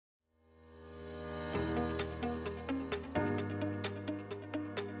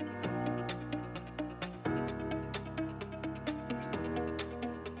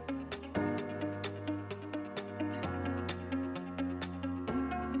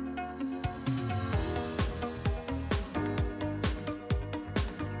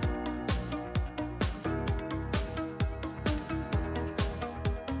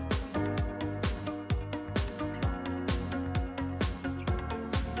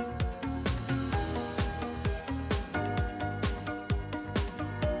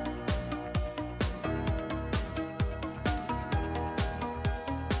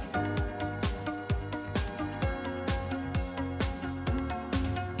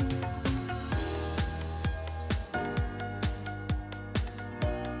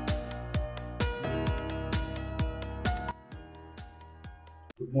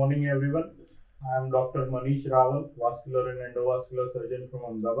Good morning, everyone. I am Dr. Manish Raval, Vascular and Endovascular Surgeon from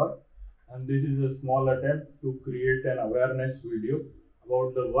Ahmedabad, and this is a small attempt to create an awareness video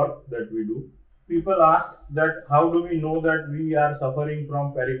about the work that we do. People ask that how do we know that we are suffering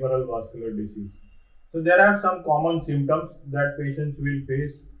from peripheral vascular disease? So there are some common symptoms that patients will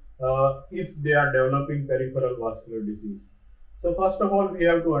face if they are developing peripheral vascular disease. So first of all, we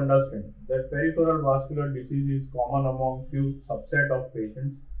have to understand that peripheral vascular disease is common among few subset of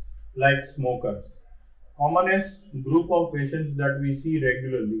patients like smokers. Commonest group of patients that we see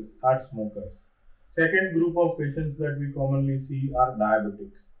regularly are smokers. Second group of patients that we commonly see are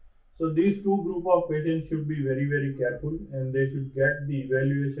diabetics. So these two group of patients should be very careful, and they should get the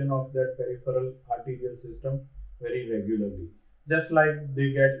evaluation of that peripheral arterial system very regularly, just like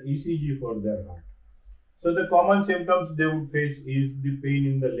they get ECG for their heart. So the common symptoms they would face is the pain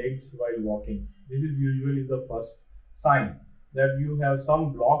in the legs while walking. This is usually the first sign that you have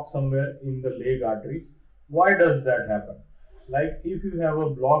some block somewhere in the leg arteries. Why does that happen? Like if you have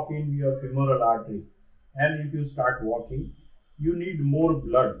a block in your femoral artery and if you start walking, you need more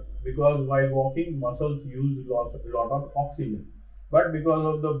blood because while walking muscles use a lot of oxygen. But because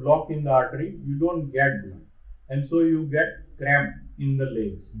of the block in the artery, you don't get blood, and so you get cramp in the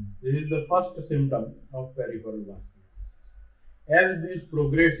legs. This is the first symptom of peripheral vasculitis. As this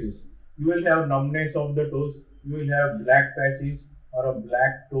progresses, you will have numbness of the toes, you will have black patches or a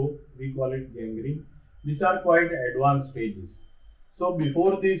black toe, we call it gangrene. These are quite advanced stages. So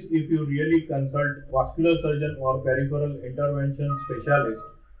before this, if you really consult vascular surgeon or peripheral intervention specialist,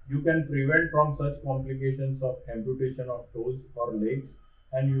 you can prevent from such complications of amputation of toes or legs,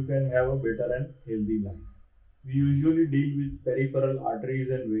 and you can have a better and healthy life. We usually deal with peripheral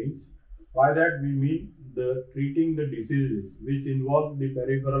arteries and veins. By that we mean treating the diseases which involve the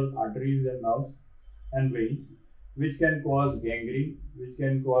peripheral arteries and nerves and veins, which can cause gangrene, which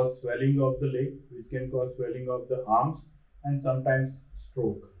can cause swelling of the leg, which can cause swelling of the arms, and sometimes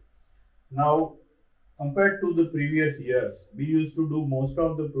stroke. Now, compared to the previous years, we used to do most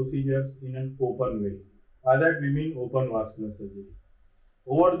of the procedures in an open way. By that we mean open vascular surgery.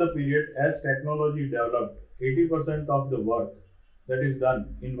 Over the period, as technology developed, 80% of the work that is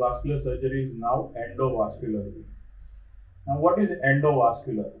done in vascular surgery is now endovascular. Now, what is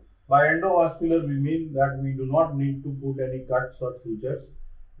endovascular? By endovascular, we mean that we do not need to put any cuts or sutures.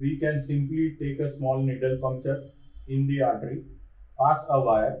 We can simply take a small needle puncture in the artery, pass a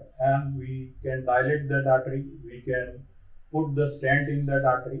wire, and we can dilate that artery. We can put the stent in that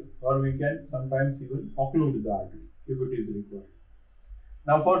artery, or we can sometimes even occlude the artery if it is required.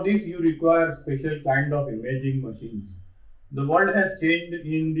 Now for this you require special kind of imaging machines. The world has changed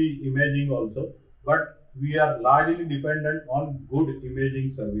in the imaging also, but we are largely dependent on good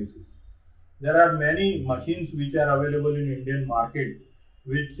imaging services. There are many machines which are available in Indian market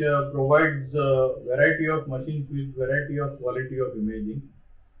which provides a variety of machines with variety of quality of imaging.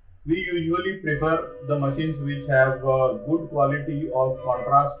 We usually prefer the machines which have good quality of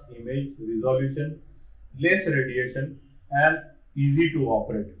contrast image resolution, less radiation, and easy to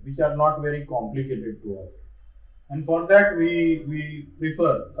operate, which are not very complicated to operate. And for that we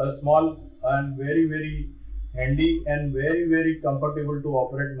prefer a small and very handy and very comfortable to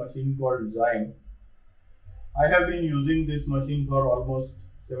operate machine called Ziehm. I have been using this machine for almost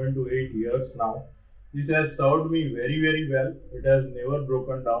 7 to 8 years now. This has served me very well. It has never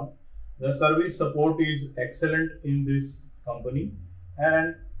broken down. The service support is excellent in this company,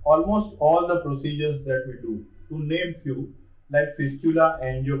 and almost all the procedures that we do, to name few, like fistula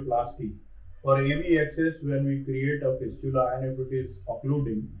angioplasty. For AV access, when we create a fistula and if it is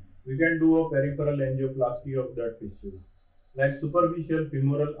occluding, we can do a peripheral angioplasty of that fistula. Like superficial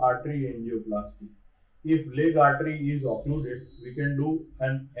femoral artery angioplasty. If leg artery is occluded, we can do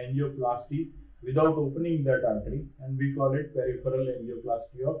an angioplasty without opening that artery, and we call it peripheral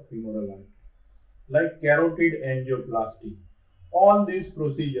angioplasty of femoral artery. Like carotid angioplasty. All these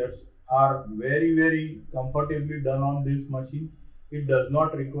procedures are very comfortably done on this machine. It does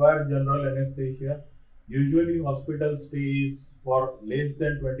not require general anesthesia. Usually hospital stay is for less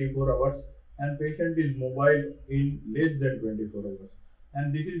than 24 hours and patient is mobile in less than 24 hours.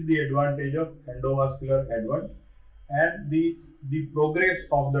 And this is the advantage of endovascular advent and the progress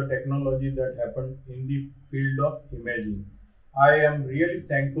of the technology that happened in the field of imaging. I am really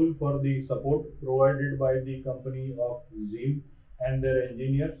thankful for the support provided by the company of Ziehm and their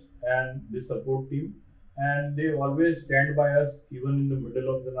engineers and the support team, and they always stand by us even in the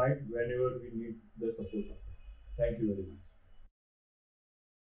middle of the night whenever we need the support. Thank you very much.